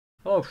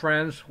Hello,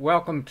 friends.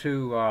 Welcome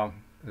to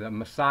the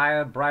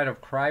Messiah, Bride of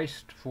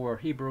Christ for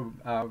Hebrew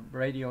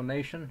Radio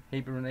Nation,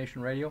 Hebrew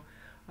Nation Radio.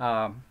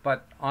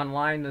 But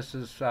online, this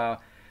is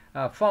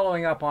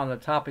following up on the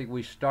topic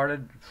we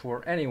started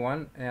for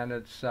anyone, and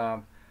it's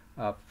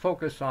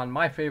focus on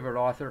my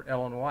favorite author,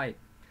 Ellen White.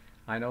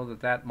 I know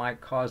that might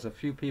cause a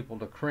few people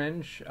to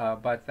cringe,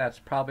 but that's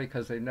probably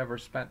because they've never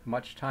spent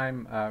much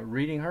time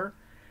reading her.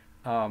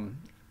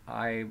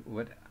 I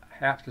would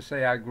have to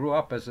say I grew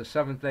up as a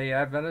Seventh-day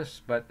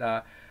Adventist,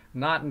 but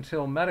not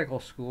until medical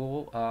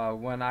school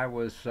when I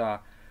was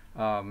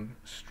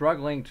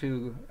struggling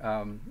to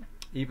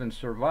even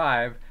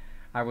survive.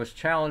 I was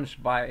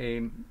challenged by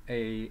an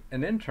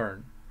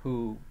intern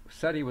who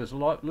said he was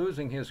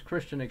losing his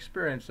Christian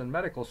experience in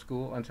medical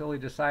school until he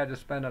decided to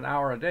spend an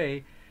hour a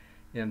day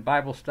in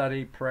Bible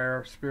study,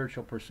 prayer,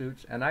 spiritual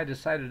pursuits, and I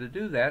decided to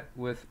do that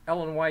with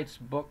Ellen White's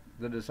book,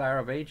 The Desire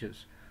of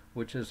Ages,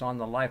 which is on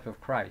the life of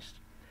Christ.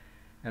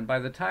 And by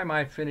the time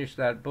I finished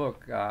that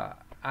book,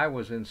 I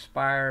was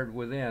inspired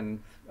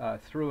within,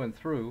 through and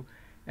through,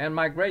 and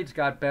my grades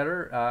got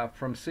better.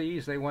 From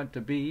C's, they went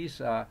to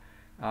B's.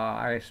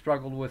 I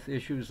struggled with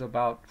issues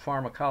about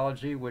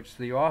pharmacology, which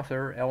the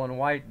author, Ellen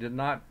White, did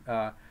not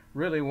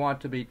really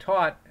want to be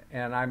taught,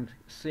 and I'm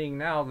seeing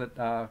now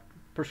that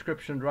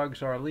prescription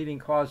drugs are a leading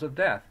cause of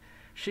death.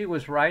 She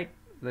was right.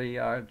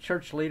 The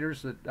church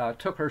leaders that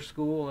took her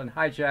school and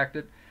hijacked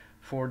it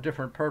for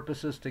different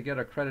purposes to get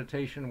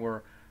accreditation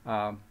were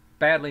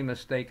badly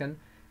mistaken,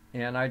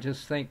 and I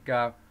just think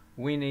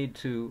we need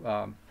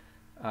to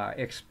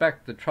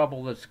expect the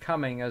trouble that's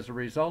coming as a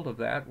result of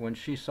that. When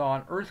she saw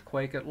an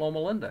earthquake at Loma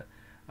Linda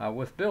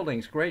with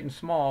buildings great and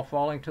small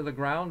falling to the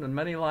ground and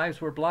many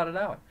lives were blotted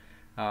out.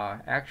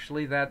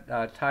 Actually,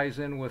 that ties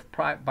in with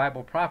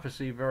Bible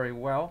prophecy very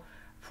well.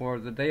 For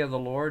the day of the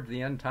Lord,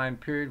 the end time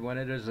period when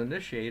it is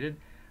initiated,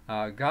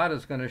 God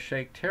is going to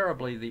shake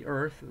terribly the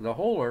earth, the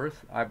whole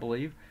earth, I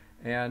believe,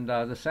 and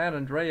the San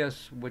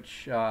Andreas,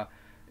 which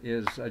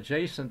is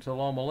adjacent to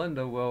Loma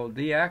Linda, will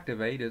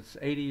deactivate. It's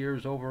 80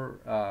 years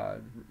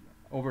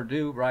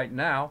overdue right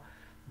now,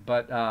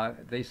 but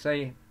they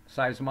say,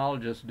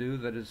 seismologists do,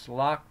 that it's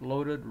locked,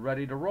 loaded,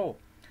 ready to roll.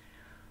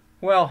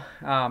 Well,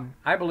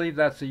 I believe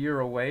that's a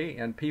year away,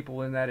 and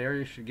people in that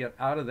area should get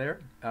out of there.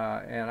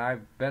 And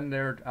I've been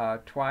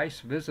there twice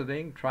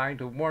visiting, trying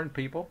to warn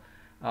people.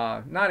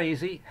 Not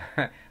easy.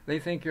 They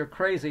think you're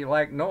crazy,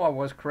 like Noah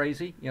was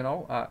crazy, you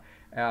know.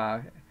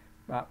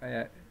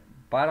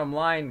 Bottom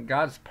line,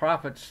 God's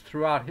prophets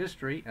throughout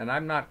history, and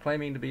I'm not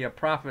claiming to be a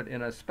prophet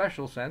in a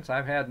special sense.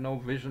 I've had no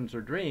visions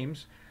or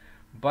dreams.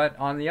 But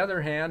on the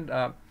other hand,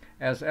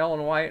 as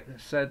Ellen White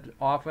said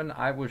often,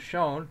 I was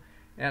shown,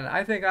 and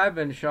I think I've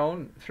been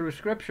shown through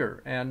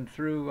Scripture and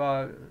through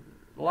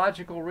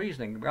logical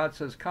reasoning. God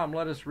says, come,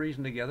 let us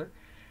reason together.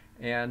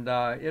 And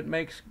it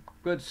makes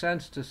good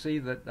sense to see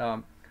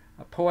that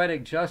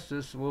poetic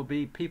justice will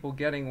be people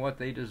getting what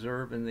they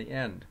deserve in the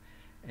end.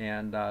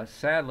 And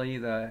sadly,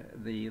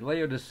 the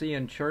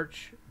Laodicean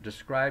church,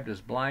 described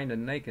as blind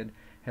and naked,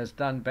 has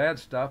done bad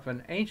stuff,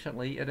 and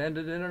anciently it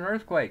ended in an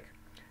earthquake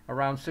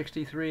around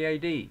 63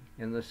 A.D.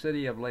 in the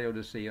city of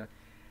Laodicea.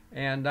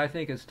 And I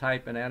think it's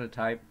type and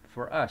antitype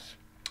for us.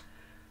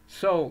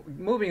 So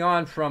moving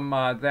on from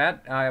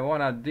that, I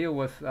want to deal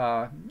with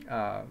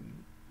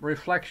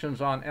reflections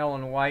on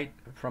Ellen White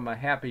from a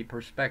happy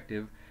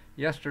perspective.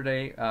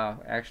 Yesterday,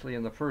 actually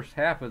in the first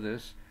half of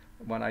this,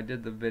 when I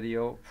did the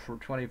video for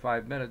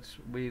 25 minutes,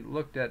 we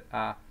looked at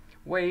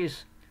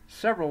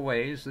several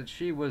ways that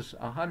she was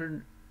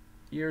 100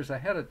 years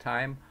ahead of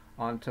time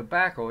on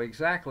tobacco,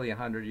 exactly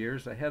 100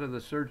 years ahead of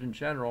the Surgeon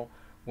General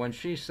when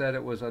she said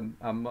it was a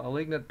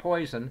malignant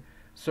poison.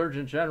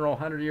 Surgeon General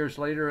 100 years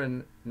later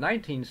in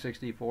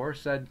 1964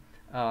 said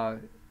a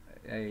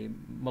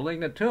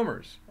malignant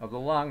tumors of the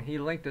lung. He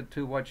linked it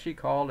to what she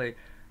called a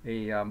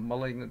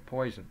malignant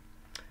poison.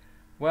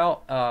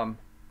 Well,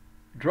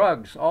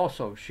 drugs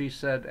also, she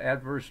said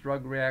adverse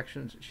drug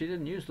reactions. She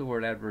didn't use the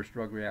word adverse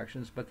drug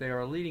reactions, but they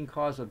are a leading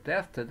cause of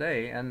death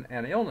today and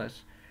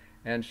illness.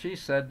 And she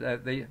said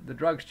that the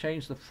drugs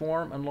change the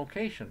form and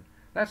location.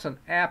 That's an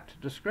apt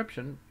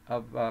description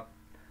of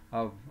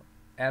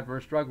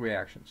adverse drug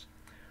reactions.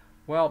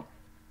 Well,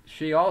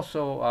 she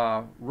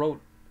also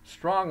wrote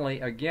strongly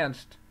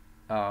against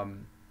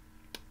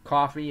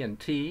coffee and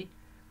tea,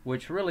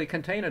 which really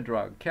contain a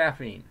drug,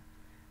 caffeine.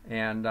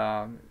 And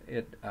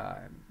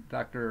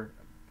Dr.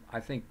 I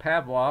think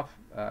Pavlov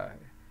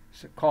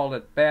called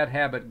it bad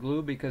habit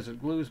glue because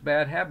it glues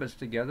bad habits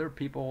together.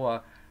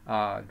 People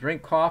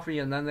drink coffee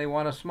and then they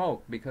want to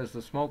smoke because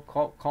the smoke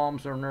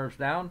calms their nerves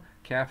down.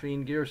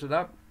 Caffeine gears it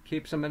up,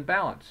 keeps them in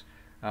balance.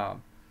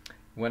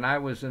 When I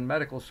was in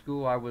medical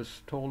school, I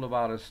was told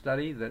about a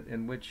study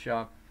in which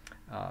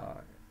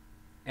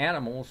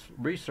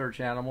research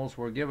animals,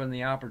 were given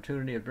the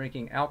opportunity of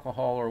drinking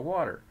alcohol or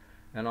water.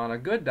 And on a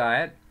good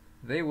diet,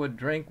 they would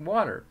drink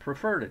water,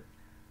 preferred it.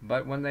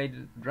 But when they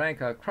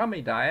drank a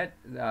crummy diet,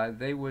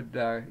 they would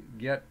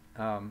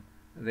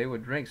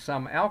drink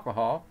some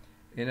alcohol.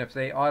 And if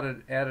they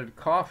added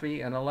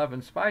coffee and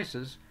 11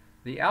 spices,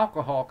 the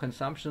alcohol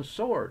consumption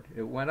soared.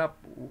 It went up,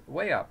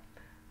 way up.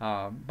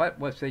 But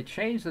if they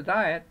changed the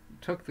diet,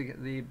 took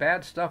the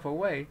bad stuff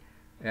away,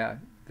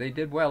 they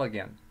did well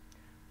again.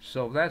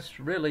 So that's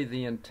really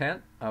the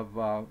intent of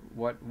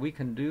what we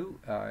can do.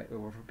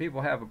 If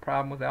people have a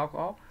problem with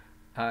alcohol,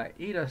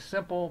 eat a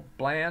simple,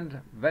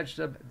 bland,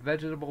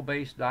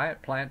 vegetable-based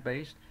diet,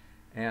 plant-based,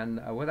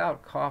 and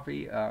without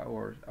coffee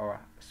or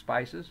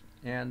spices,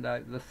 and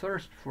the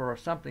thirst for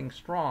something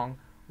strong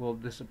will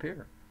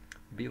disappear,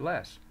 be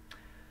less.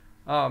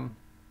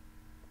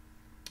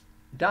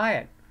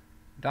 Diet.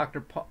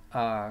 Dr.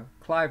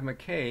 Clive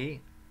McKay,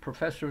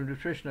 professor of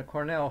nutrition at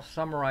Cornell,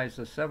 summarized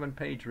a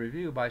 7-page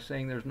review by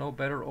saying there's no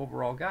better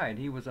overall guide.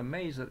 He was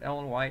amazed that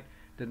Ellen White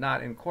did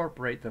not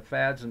incorporate the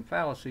fads and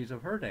fallacies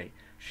of her day.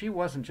 She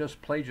wasn't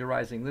just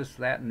plagiarizing this,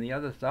 that, and the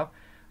other stuff.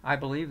 I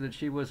believe that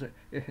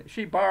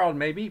she borrowed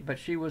maybe, but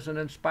she was an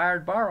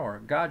inspired borrower.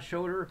 God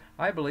showed her,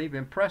 I believe,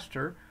 impressed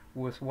her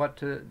with what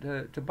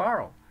to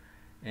borrow.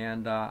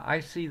 And I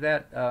see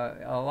that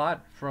a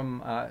lot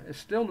from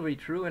still to be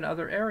true in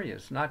other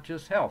areas, not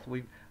just health.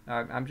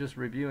 I'm just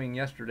reviewing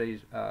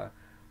yesterday's the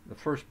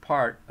first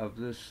part of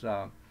this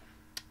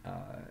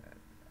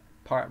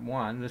part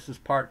 1. This is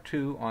part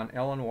 2 on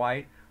Ellen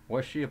White.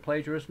 Was she a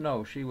plagiarist?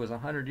 No, she was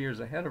 100 years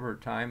ahead of her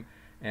time,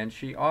 and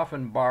she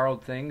often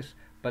borrowed things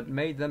but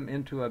made them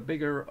into a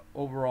bigger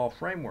overall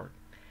framework.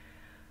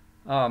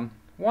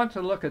 Want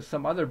to look at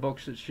some other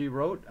books that she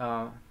wrote.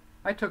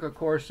 I took a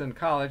course in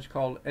college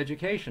called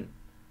Education,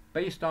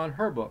 based on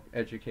her book,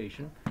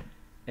 Education,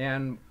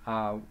 and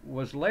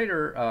was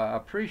later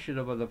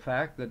appreciative of the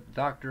fact that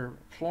Dr.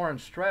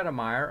 Florence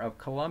Stratemeyer of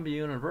Columbia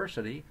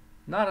University,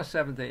 not a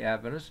Seventh-day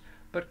Adventist,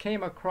 but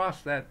came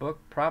across that book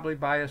probably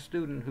by a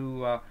student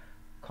who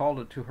called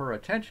it to her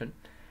attention,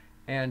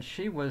 and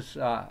she was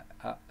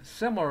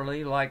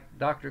similarly, like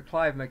Dr.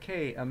 Clive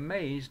McKay,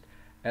 amazed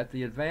at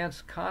the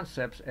advanced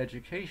concepts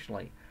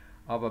educationally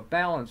of a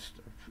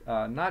balanced,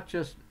 not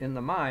just in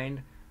the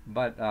mind,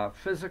 but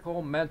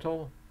physical,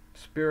 mental,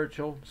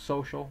 spiritual,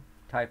 social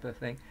type of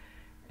thing,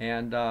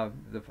 and the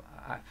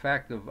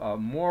fact of a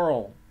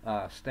moral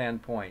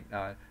standpoint,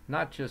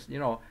 not just,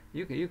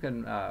 you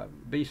can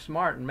be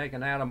smart and make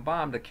an atom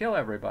bomb to kill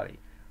everybody,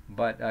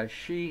 but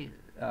she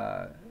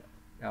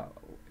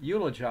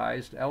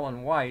eulogized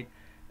Ellen White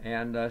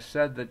and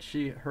said that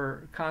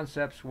her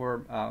concepts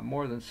were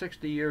more than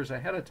 60 years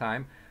ahead of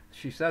time.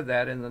 She said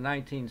that in the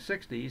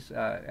 1960s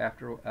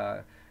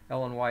after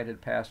Ellen White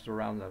had passed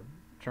around the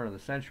turn of the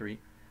century.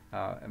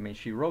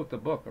 She wrote the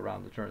book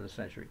around the turn of the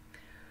century.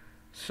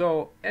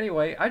 So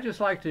anyway, I'd just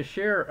like to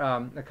share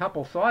a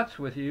couple thoughts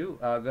with you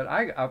that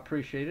I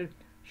appreciated.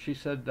 She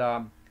said,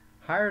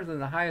 higher than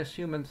the highest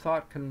human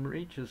thought can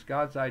reach is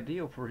God's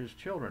ideal for his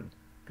children.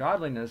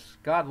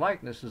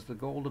 Godlikeness is the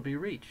goal to be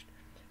reached.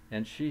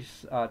 And she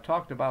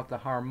talked about the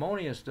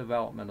harmonious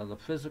development of the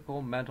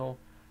physical, mental,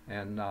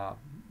 and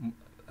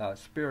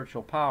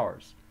spiritual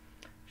powers.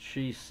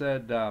 She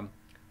said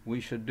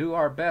we should do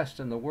our best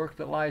in the work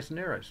that lies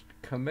nearest,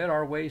 commit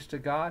our ways to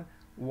God,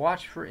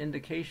 watch for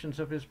indications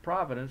of his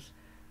providence.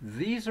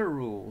 These are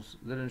rules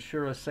that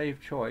ensure a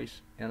safe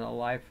choice in a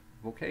life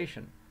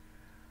vocation.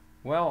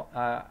 Well,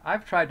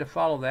 I've tried to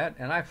follow that,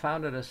 and I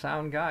found it a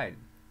sound guide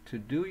to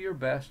do your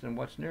best in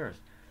what's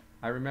nearest.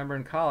 I remember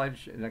in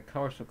college, in a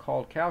course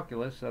called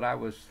calculus, that I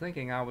was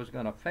thinking I was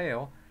going to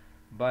fail,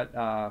 but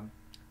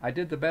I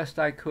did the best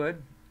I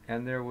could,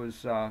 and there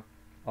was a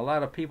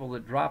lot of people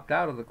that dropped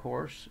out of the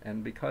course,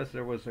 and because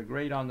there was a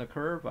grade on the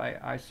curve,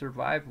 I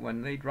survived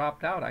when they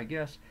dropped out, I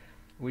guess.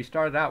 We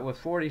started out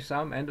with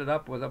 40-some, ended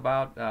up with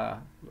about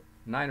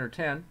 9 or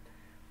 10,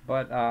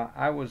 but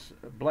I was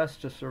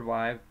blessed to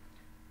survive,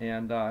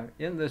 and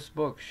in this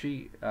book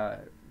she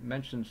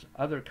mentions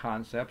other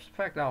concepts. In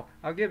fact,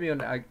 I'll give you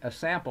a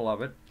sample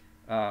of it.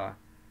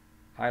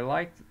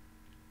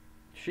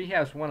 She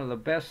has one of the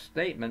best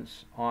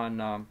statements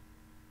on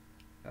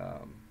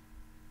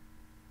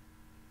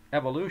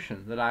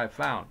evolution that I've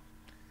found.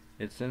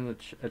 It's in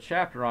a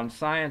chapter on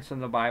science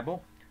and the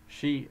Bible.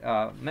 She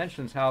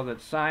mentions how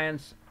that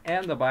science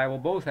and the Bible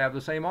both have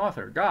the same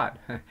author, God,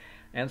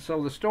 and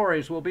so the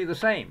stories will be the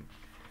same.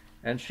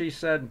 And she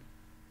said,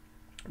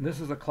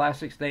 this is a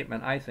classic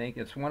statement, I think.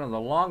 It's one of the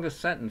longest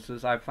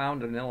sentences I've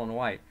found in Ellen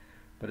White,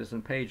 but it's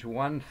in page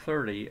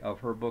 130 of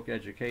her book,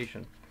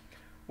 Education.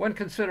 When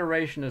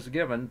consideration is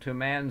given to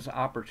man's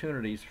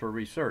opportunities for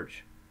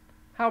research,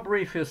 how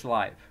brief his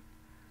life,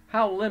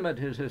 how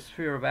limited his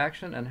sphere of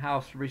action, and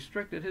how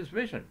restricted his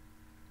vision,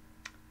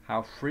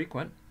 how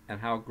frequent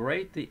and how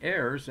great the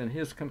errors in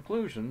his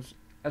conclusions,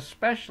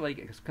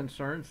 especially as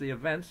concerns the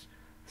events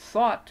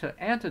thought to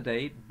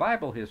antedate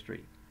Bible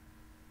history,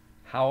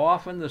 how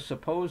often the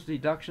supposed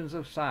deductions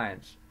of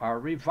science are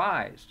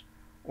revised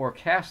or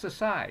cast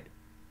aside,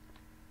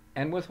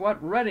 and with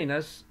what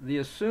readiness the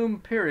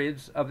assumed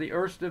periods of the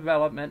earth's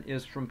development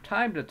is from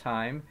time to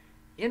time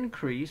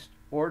increased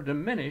or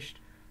diminished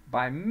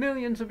by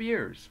millions of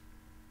years,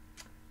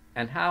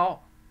 and how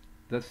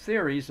the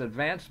theories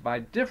advanced by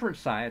different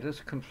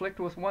scientists conflict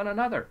with one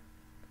another.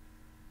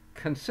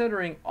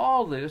 Considering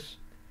all this,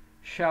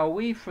 Shall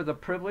we, for the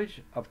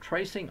privilege of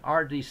tracing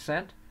our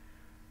descent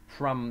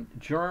from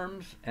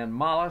germs and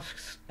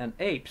mollusks and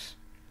apes,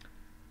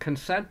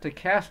 consent to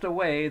cast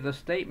away the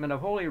statement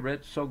of Holy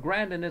Writ, so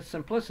grand in its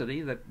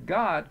simplicity, that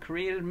God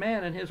created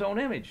man in his own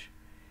image?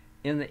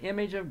 In the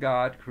image of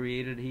God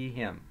created he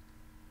him.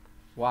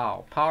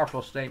 Wow,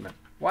 powerful statement.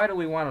 Why do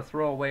we want to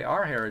throw away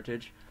our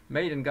heritage,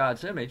 made in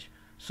God's image,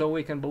 so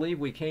we can believe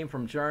we came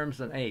from germs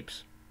and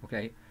apes?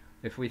 Okay,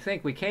 if we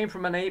think we came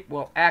from an ape,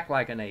 we'll act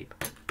like an ape.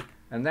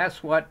 And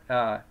that's what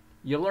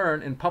you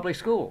learn in public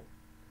school.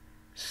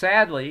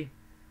 Sadly,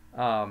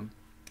 the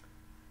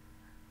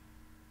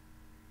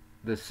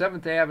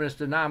Seventh-day Adventist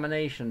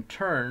denomination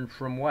turned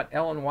from what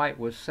Ellen White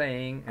was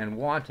saying and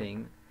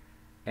wanting,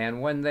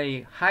 and when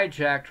they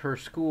hijacked her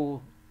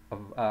school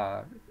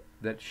of,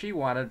 that she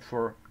wanted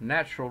for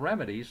natural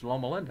remedies,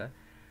 Loma Linda,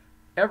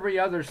 every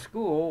other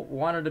school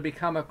wanted to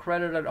become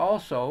accredited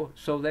also,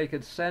 so they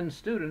could send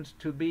students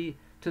to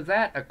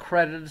that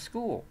accredited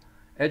school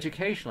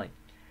educationally.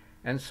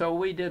 And so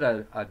we did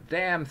a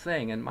damn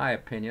thing, in my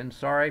opinion.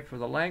 Sorry for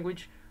the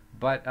language,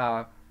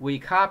 but we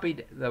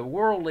copied the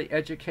worldly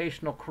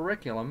educational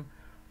curriculum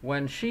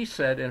when she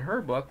said in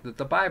her book that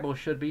the Bible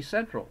should be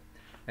central,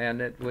 and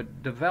it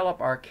would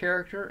develop our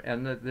character,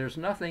 and that there's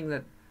nothing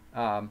that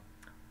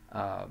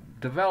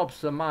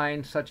develops the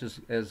mind such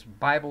as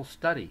Bible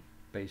study,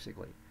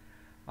 basically.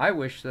 I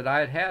wish that I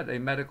had had a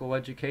medical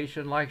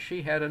education like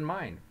she had in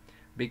mind,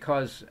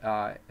 because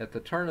at the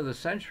turn of the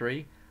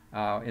century,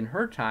 in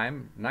her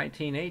time,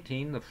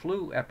 1918, the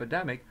flu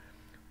epidemic,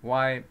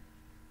 why,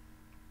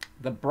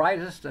 the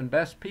brightest and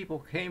best people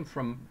came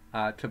from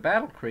to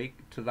Battle Creek,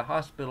 to the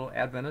hospital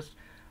Adventist,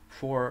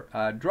 for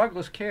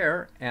drugless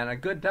care and a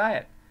good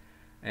diet.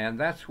 And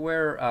that's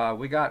where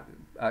we got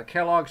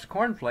Kellogg's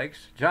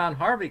cornflakes. John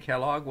Harvey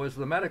Kellogg was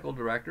the medical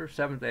director,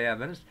 Seventh-day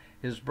Adventist.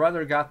 His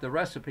brother got the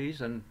recipes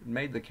and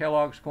made the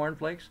Kellogg's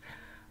cornflakes.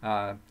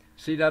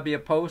 C.W.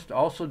 Post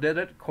also did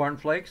it,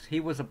 cornflakes. He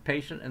was a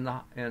patient in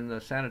the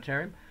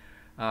sanitarium.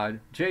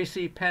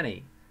 J.C.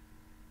 Penney,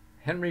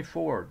 Henry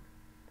Ford,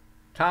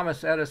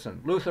 Thomas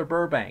Edison, Luther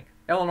Burbank,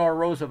 Eleanor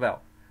Roosevelt,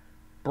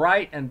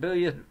 bright and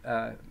brilliant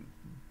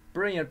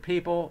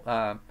people.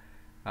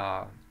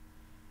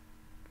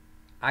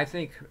 I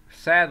think,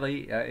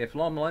 sadly, if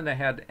Loma Linda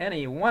had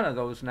any one of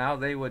those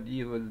now,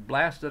 you would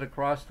blast it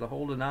across the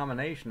whole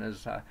denomination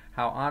as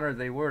how honored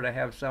they were to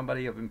have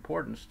somebody of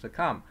importance to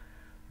come.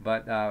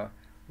 But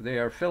they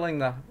are filling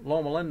the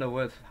Loma Linda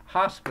with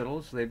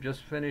hospitals. They've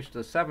just finished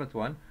the 7th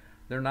one.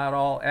 They're not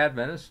all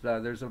Adventist.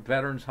 There's a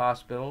veterans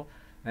hospital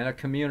and a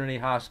community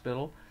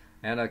hospital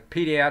and a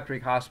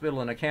pediatric hospital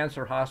and a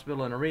cancer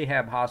hospital and a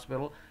rehab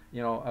hospital.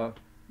 You know,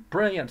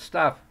 brilliant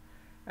stuff.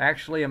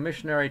 Actually, a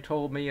missionary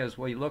told me as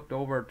we looked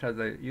over to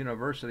the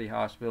university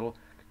hospital,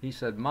 he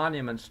said,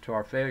 monuments to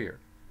our failure.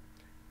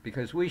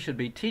 Because we should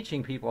be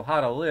teaching people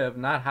how to live,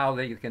 not how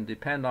they can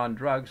depend on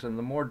drugs, and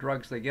the more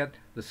drugs they get,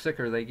 the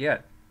sicker they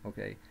get.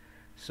 Okay,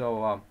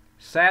 so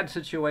sad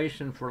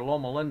situation for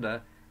Loma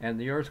Linda and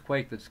the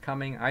earthquake that's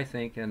coming, I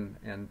think,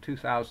 in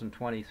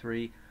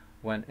 2023,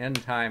 when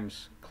end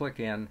times click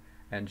in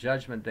and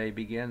Judgment Day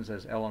begins,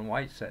 as Ellen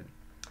White said.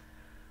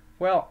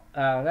 Well,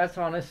 that's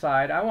on this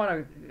side. I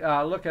want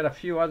to look at a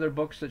few other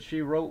books that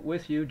she wrote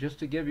with you, just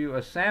to give you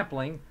a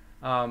sampling.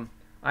 I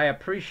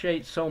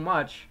appreciate so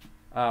much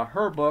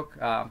her book.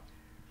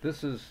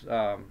 This is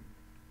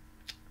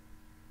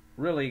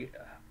really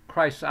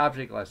Christ's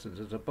Object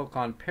Lessons. It's a book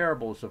on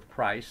parables of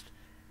Christ,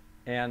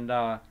 and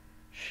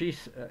she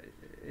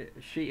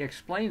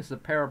explains the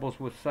parables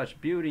with such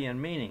beauty and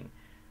meaning.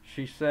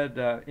 She said,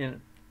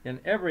 in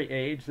every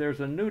age there's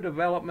a new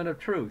development of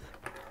truth,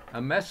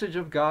 a message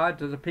of God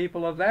to the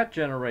people of that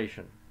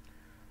generation.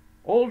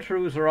 Old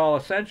truths are all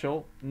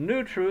essential.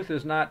 New truth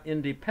is not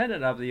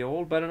independent of the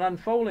old, but an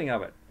unfolding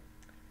of it.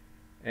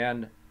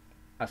 And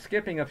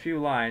skipping a few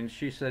lines,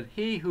 she said,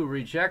 he who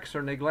rejects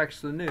or neglects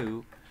the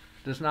new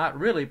does not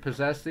really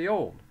possess the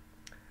old.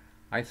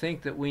 I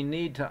think that we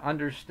need to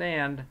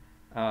understand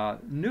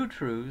new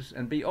truths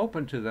and be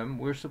open to them.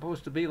 We're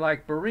supposed to be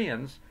like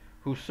Bereans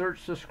who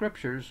searched the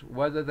scriptures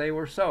whether they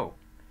were so.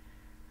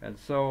 And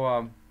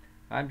so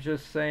I'm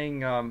just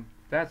saying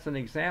that's an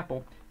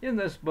example. In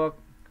this book,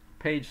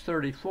 page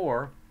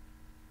 34,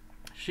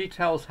 she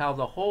tells how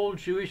the whole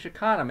Jewish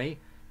economy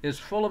is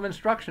full of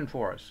instruction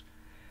for us.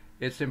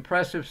 Its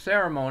impressive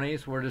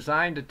ceremonies were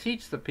designed to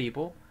teach the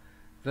people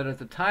that at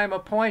the time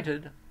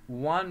appointed,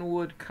 one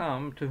would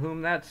come to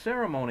whom that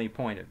ceremony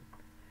pointed.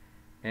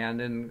 And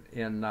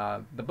in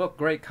the book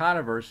Great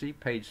Controversy,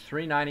 page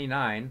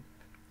 399,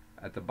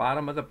 at the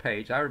bottom of the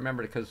page, I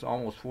remember it because it's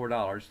almost $4,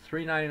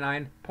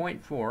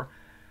 399.4,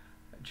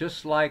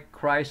 just like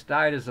Christ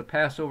died as a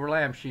Passover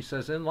lamb, she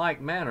says, in like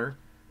manner,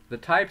 the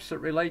types that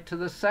relate to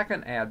the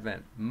second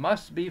advent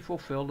must be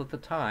fulfilled at the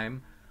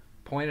time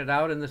pointed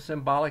out in the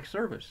symbolic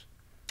service.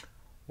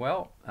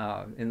 Well,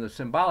 in the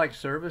symbolic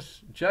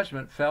service,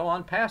 judgment fell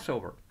on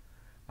Passover.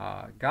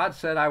 God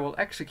said, I will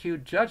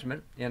execute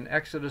judgment in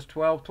Exodus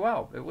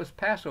 12:12. It was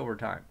Passover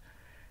time.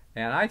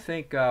 And I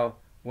think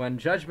when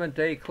Judgment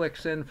Day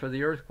clicks in for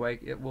the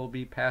earthquake, it will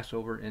be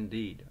Passover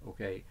indeed,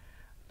 okay,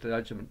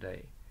 Judgment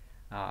Day.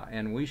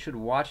 And we should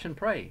watch and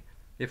pray.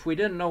 If we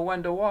didn't know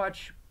when to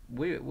watch,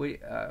 we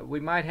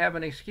might have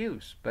an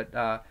excuse, but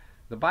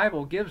the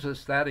Bible gives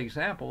us that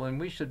example, and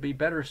we should be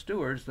better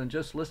stewards than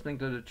just listening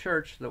to the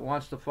church that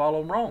wants to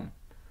follow Rome.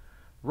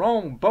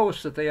 Rome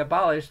boasts that they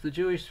abolished the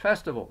Jewish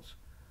festivals.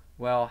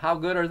 Well, how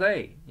good are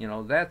they? You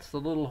know, that's the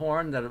little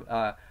horn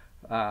that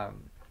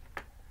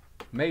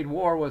made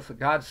war with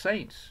God's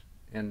saints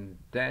in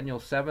Daniel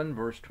 7,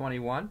 verse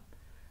 21.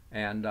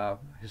 And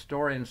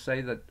historians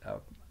say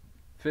that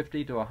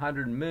 50 to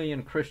 100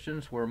 million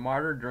Christians were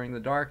martyred during the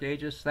Dark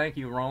Ages. Thank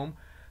you, Rome,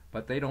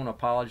 but they don't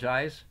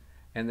apologize.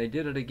 And they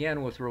did it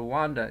again with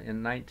Rwanda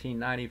in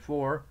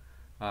 1994,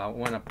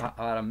 when about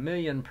 1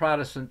 million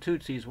Protestant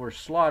Tutsis were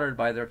slaughtered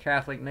by their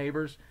Catholic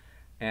neighbors,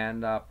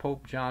 and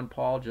Pope John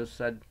Paul just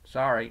said,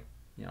 sorry,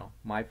 you know,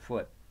 my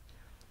foot.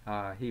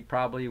 He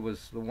probably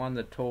was the one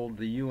that told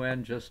the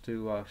UN just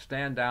to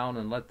stand down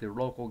and let the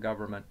local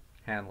government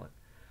handle it.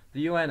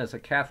 The UN is a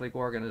Catholic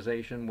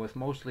organization with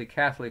mostly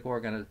Catholic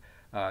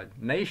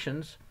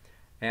nations,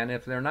 and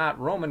if they're not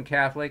Roman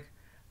Catholic,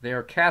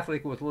 they're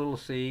Catholic with little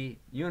c,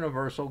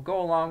 universal,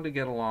 go along to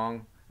get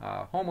along.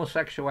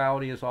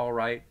 Homosexuality is all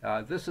right.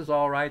 This is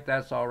all right,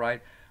 that's all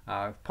right.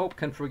 Pope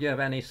can forgive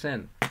any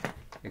sin,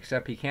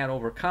 except he can't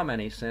overcome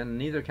any sin.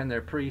 Neither can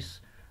their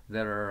priests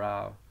that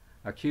are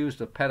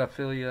accused of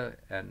pedophilia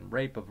and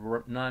rape of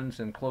nuns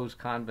in closed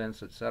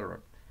convents, etc.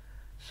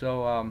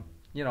 So,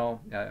 you know,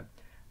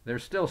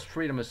 there's still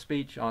freedom of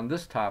speech on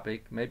this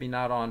topic, maybe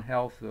not on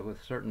health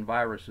with certain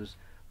viruses,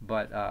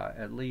 but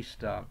at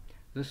least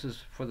this is,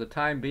 for the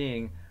time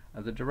being,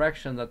 the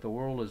direction that the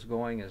world is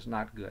going is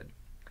not good.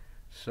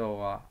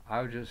 So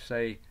I would just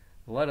say,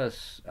 let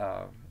us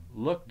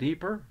look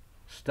deeper,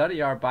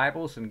 study our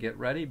Bibles, and get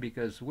ready,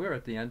 because we're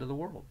at the end of the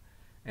world.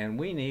 And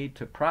we need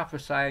to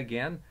prophesy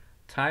again,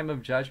 time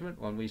of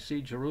judgment. When we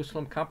see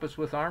Jerusalem compassed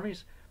with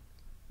armies,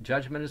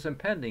 judgment is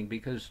impending,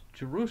 because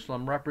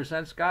Jerusalem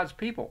represents God's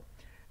people.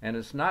 And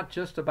it's not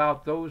just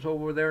about those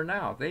over there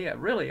now. They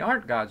really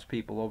aren't God's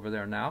people over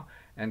there now,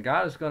 and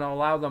God is going to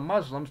allow the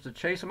Muslims to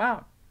chase them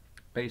out,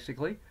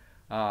 basically.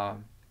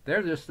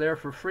 They're just there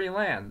for free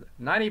land.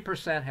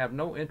 90% have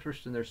no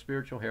interest in their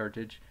spiritual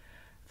heritage.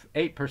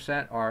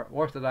 8% are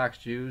Orthodox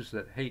Jews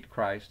that hate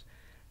Christ,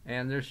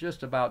 and there's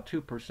just about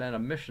 2%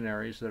 of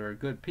missionaries that are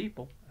good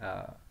people,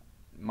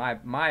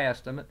 my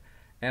estimate,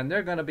 and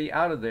they're going to be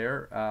out of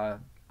there,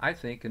 I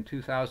think, in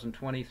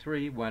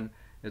 2023, when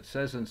it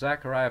says in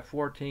Zechariah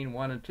 14,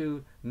 1 and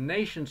 2,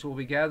 nations will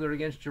be gathered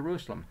against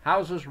Jerusalem,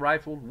 houses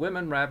rifled,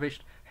 women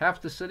ravished,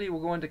 half the city will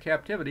go into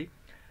captivity.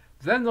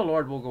 Then the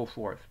Lord will go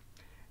forth.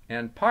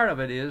 And part of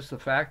it is the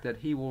fact that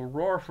he will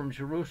roar from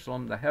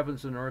Jerusalem, the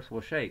heavens and earth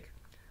will shake.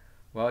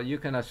 Well, you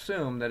can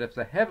assume that if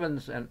the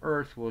heavens and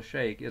earth will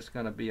shake, it's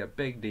going to be a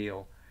big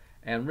deal.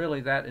 And really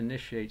that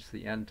initiates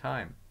the end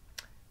time.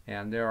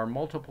 And there are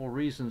multiple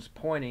reasons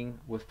pointing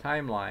with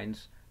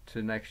timelines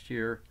to next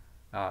year,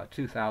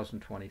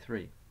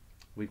 2023.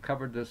 We've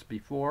covered this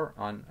before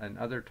on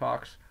other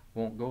talks,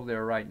 won't go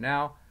there right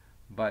now,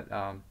 but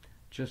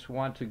just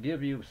want to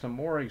give you some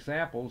more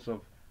examples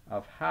of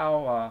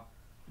how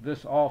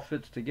this all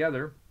fits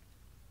together.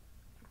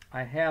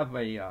 I have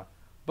a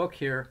book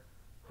here,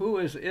 Who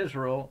is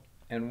Israel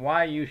and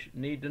Why You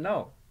Need to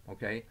Know,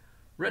 okay,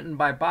 written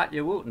by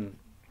Batya Wooten,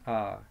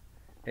 a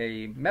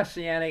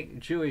Messianic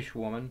Jewish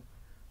woman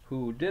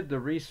who did the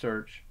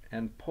research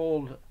and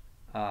pulled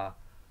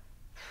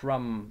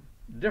from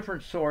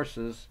different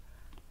sources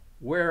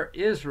where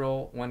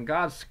Israel, when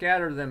God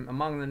scattered them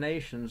among the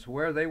nations,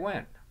 where they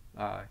went.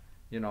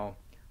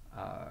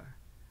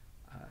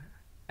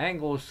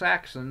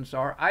 Anglo-Saxons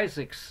are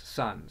Isaac's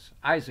sons,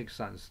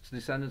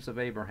 descendants of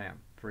Abraham,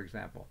 for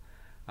example.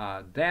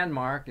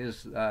 Denmark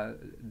is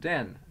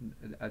Dan,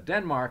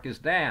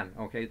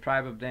 okay,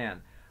 tribe of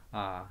Dan.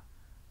 The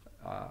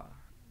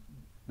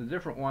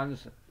different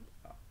ones,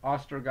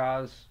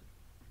 Ostrogoths,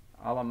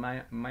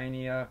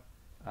 Alemannia,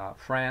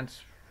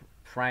 France,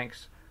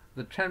 Franks,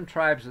 the 10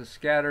 tribes that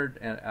scattered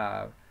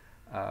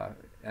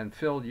and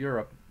filled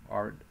Europe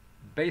are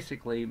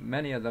basically,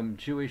 many of them,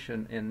 Jewish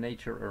in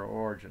nature or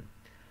origin.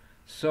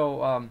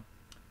 So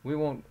we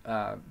won't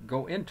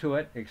go into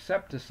it,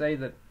 except to say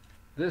that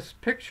this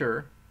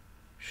picture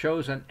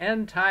shows an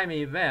end-time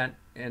event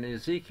in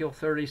Ezekiel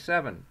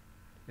 37.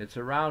 It's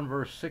around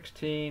verse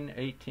 16,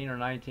 18, or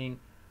 19,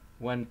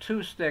 when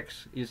two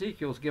sticks,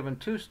 Ezekiel's given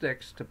two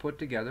sticks to put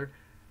together,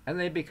 and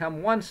they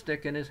become one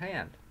stick in his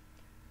hand.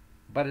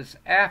 But it's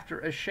after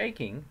a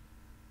shaking,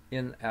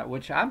 in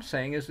which I'm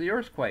saying is the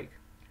earthquake,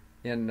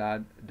 in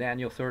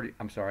Ezekiel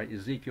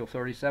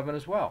 37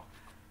 as well.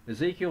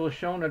 Ezekiel is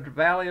shown a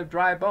valley of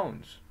dry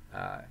bones,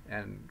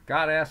 and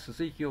God asks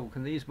Ezekiel,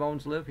 can these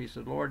bones live? He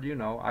said, Lord, you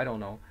know, I don't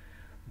know.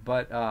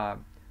 But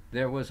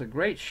there was a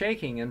great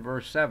shaking in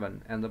verse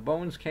 7, and the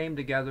bones came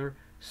together,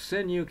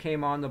 sinew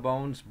came on the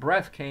bones,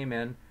 breath came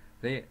in,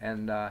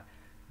 and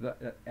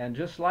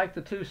just like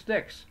the two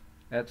sticks,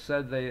 it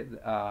said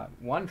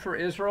one for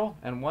Israel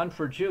and one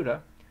for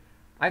Judah,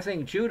 I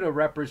think Judah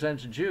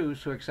represents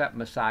Jews who accept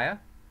Messiah,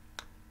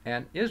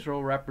 and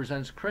Israel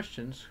represents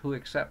Christians who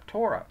accept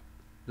Torah,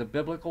 the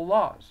biblical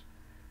laws.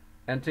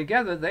 And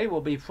together they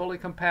will be fully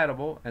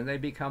compatible, and they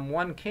become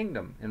one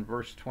kingdom in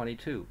verse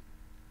 22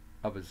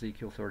 of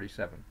Ezekiel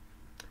 37.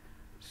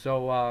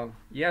 So,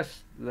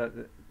 yes,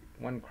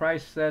 when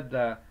Christ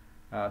said,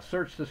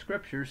 search the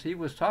scriptures, he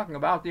was talking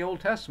about the Old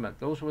Testament.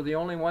 Those were the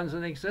only ones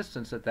in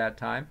existence at that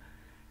time.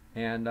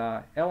 And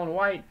Ellen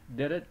White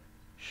did it.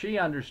 She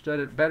understood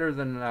it better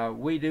than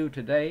we do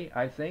today,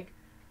 I think.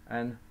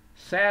 And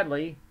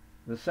sadly,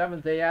 the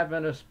Seventh-day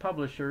Adventist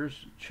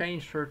publishers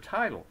changed her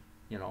title.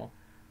 You know,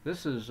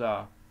 this is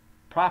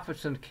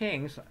Prophets and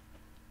Kings.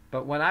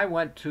 But when I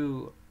went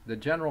to the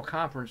General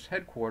Conference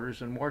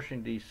headquarters in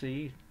Washington,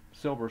 D.C.,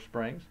 Silver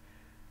Springs,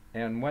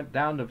 and went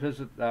down to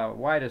visit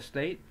White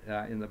Estate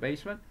in the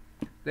basement,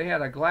 they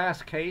had a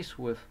glass case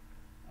with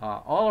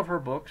all of her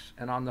books,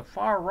 and on the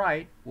far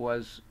right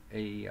was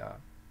a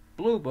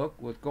blue book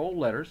with gold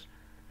letters,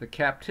 The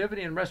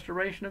Captivity and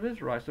Restoration of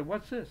Israel. I said,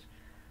 what's this?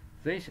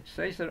 They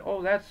said,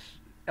 oh, that's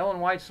Ellen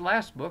White's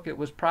last book. It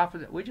was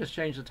Prophet. We just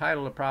changed the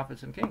title to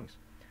Prophets and Kings.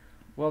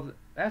 Well,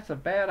 that's a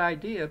bad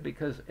idea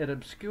because it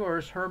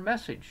obscures her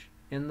message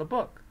in the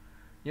book.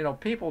 You know,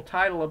 people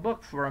title a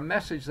book for a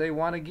message they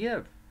want to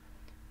give.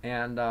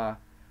 And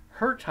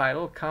her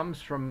title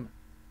comes from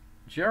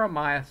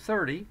Jeremiah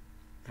 30,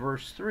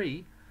 verse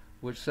 3,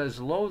 which says,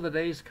 Lo, the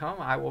days come,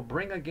 I will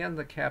bring again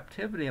the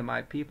captivity of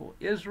my people,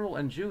 Israel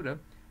and Judah,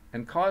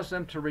 and cause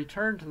them to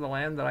return to the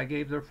land that I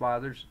gave their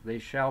fathers. They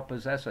shall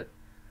possess it.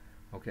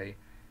 Okay.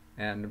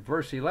 And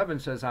verse 11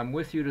 says, I'm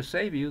with you to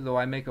save you, though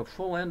I make a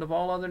full end of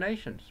all other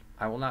nations.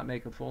 I will not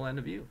make a full end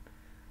of you.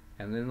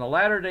 And in the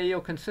latter day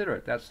you'll consider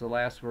it. That's the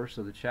last verse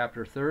of the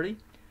chapter 30.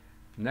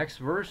 Next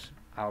verse,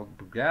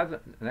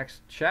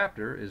 next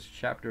chapter is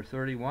chapter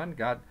 31.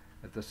 God,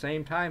 at the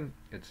same time,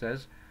 it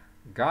says,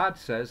 God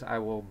says, I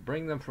will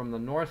bring them from the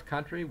north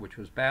country, which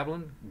was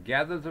Babylon,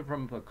 gather them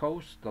from the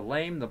coast, the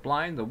lame, the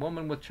blind, the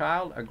woman with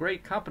child. A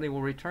great company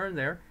will return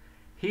there.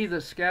 He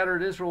that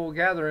scattered Israel will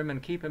gather him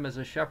and keep him as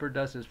a shepherd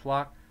does his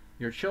flock.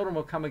 Your children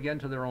will come again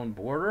to their own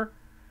border.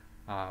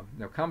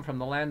 They'll come from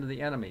the land of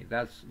the enemy.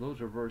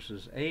 Those are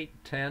verses 8,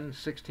 10,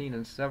 16,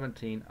 and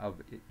 17 of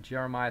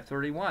Jeremiah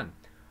 31,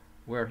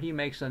 where he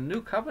makes a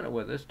new covenant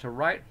with us to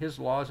write his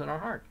laws in our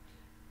heart.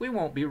 We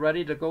won't be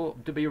ready to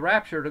be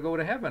raptured to go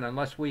to heaven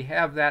unless we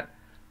have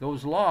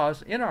those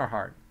laws in our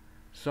heart.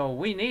 So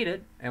we need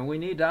it, and we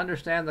need to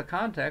understand the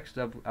context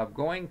of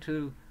going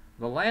to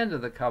the land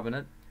of the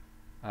covenant,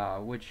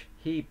 which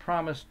he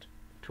promised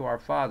to our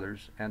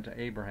fathers and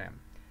to Abraham.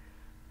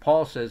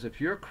 Paul says,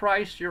 if you're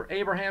Christ, you're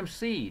Abraham's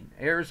seed,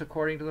 heirs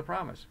according to the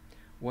promise.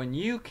 When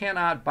you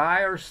cannot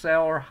buy or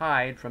sell or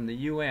hide from the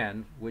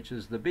UN, which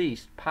is the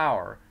beast,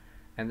 power,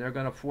 and they're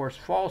going to force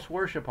false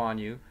worship on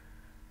you,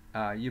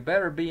 you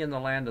better be in the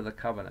land of the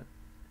covenant,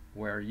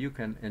 where you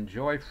can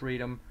enjoy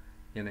freedom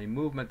in a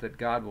movement that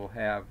God will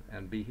have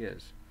and be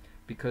his.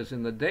 Because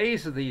in the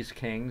days of these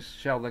kings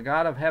shall the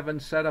God of heaven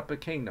set up a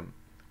kingdom.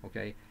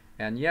 Okay?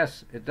 And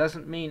yes, it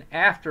doesn't mean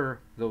after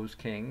those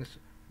kings,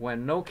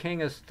 when no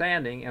king is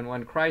standing and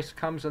when Christ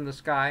comes in the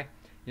sky.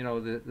 You know,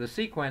 the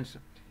sequence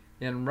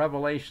in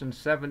Revelation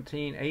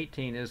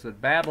 17:18 is that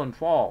Babylon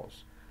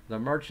falls. The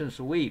merchants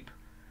weep.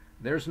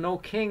 There's no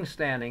king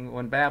standing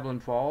when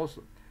Babylon falls,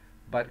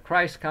 but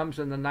Christ comes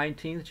in the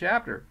 19th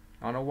chapter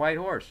on a white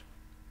horse.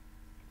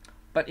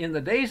 But in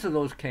the days of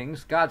those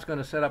kings, God's going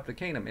to set up the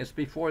kingdom. It's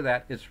before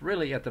that. It's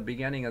really at the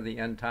beginning of the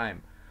end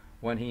time,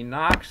 when he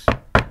knocks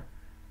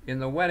in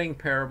the wedding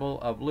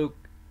parable of Luke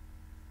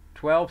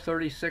 12,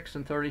 36,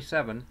 and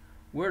 37,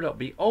 we're to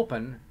be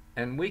open,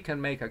 and we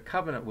can make a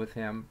covenant with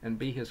him and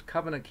be his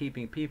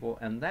covenant-keeping people.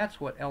 And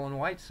that's what Ellen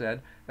White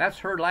said. That's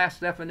her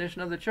last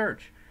definition of the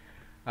church.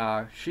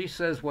 She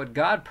says what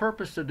God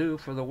purposed to do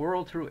for the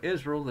world through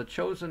Israel, the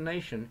chosen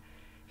nation,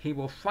 he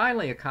will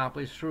finally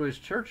accomplish through his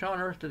church on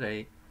earth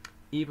today,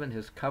 even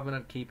his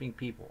covenant-keeping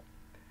people.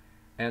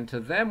 And to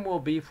them will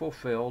be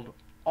fulfilled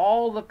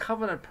all the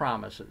covenant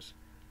promises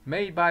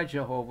made by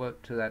Jehovah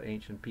to that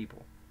ancient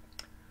people.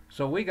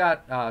 So we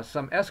got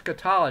some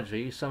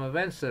eschatology, some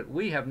events that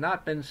we have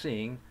not been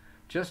seeing,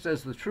 just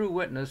as the true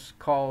witness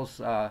calls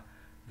the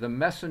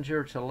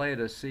messenger to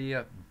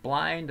Laodicea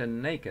blind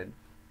and naked.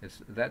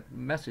 That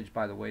message,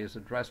 by the way, is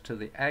addressed to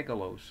the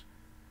Agalos.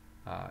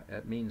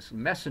 It means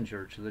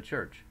messenger to the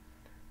church.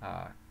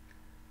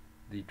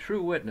 The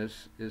true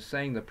witness is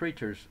saying the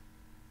preachers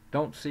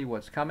don't see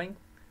what's coming,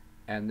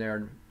 and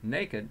they're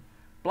naked.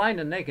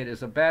 Blind and naked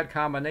is a bad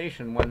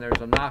combination when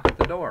there's a knock at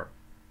the door.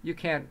 You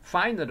can't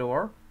find the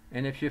door,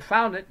 and if you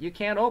found it, you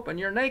can't open.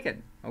 You're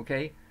naked.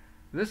 Okay?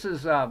 This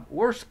is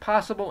worst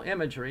possible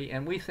imagery,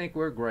 and we think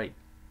we're great.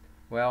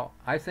 Well,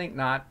 I think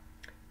not,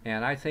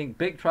 and I think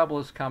big trouble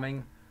is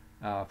coming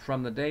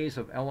from the days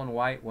of Ellen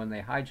White, when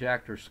they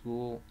hijacked her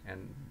school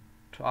and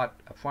taught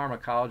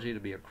pharmacology to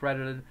be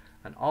accredited.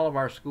 And all of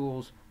our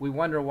schools, we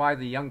wonder why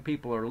the young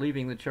people are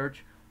leaving the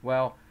church.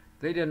 Well,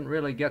 they didn't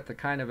really get the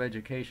kind of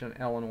education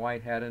Ellen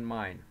White had in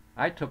mind.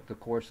 I took the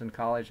course in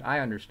college. I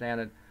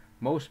understand it.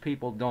 Most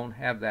people don't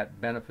have that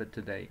benefit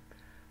today.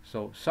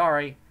 So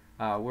sorry,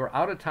 we're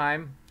out of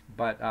time,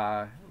 but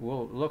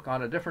we'll look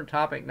on a different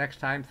topic next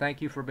time.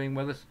 Thank you for being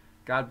with us.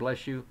 God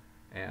bless you,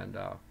 and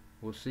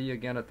we'll see you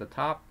again at the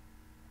top.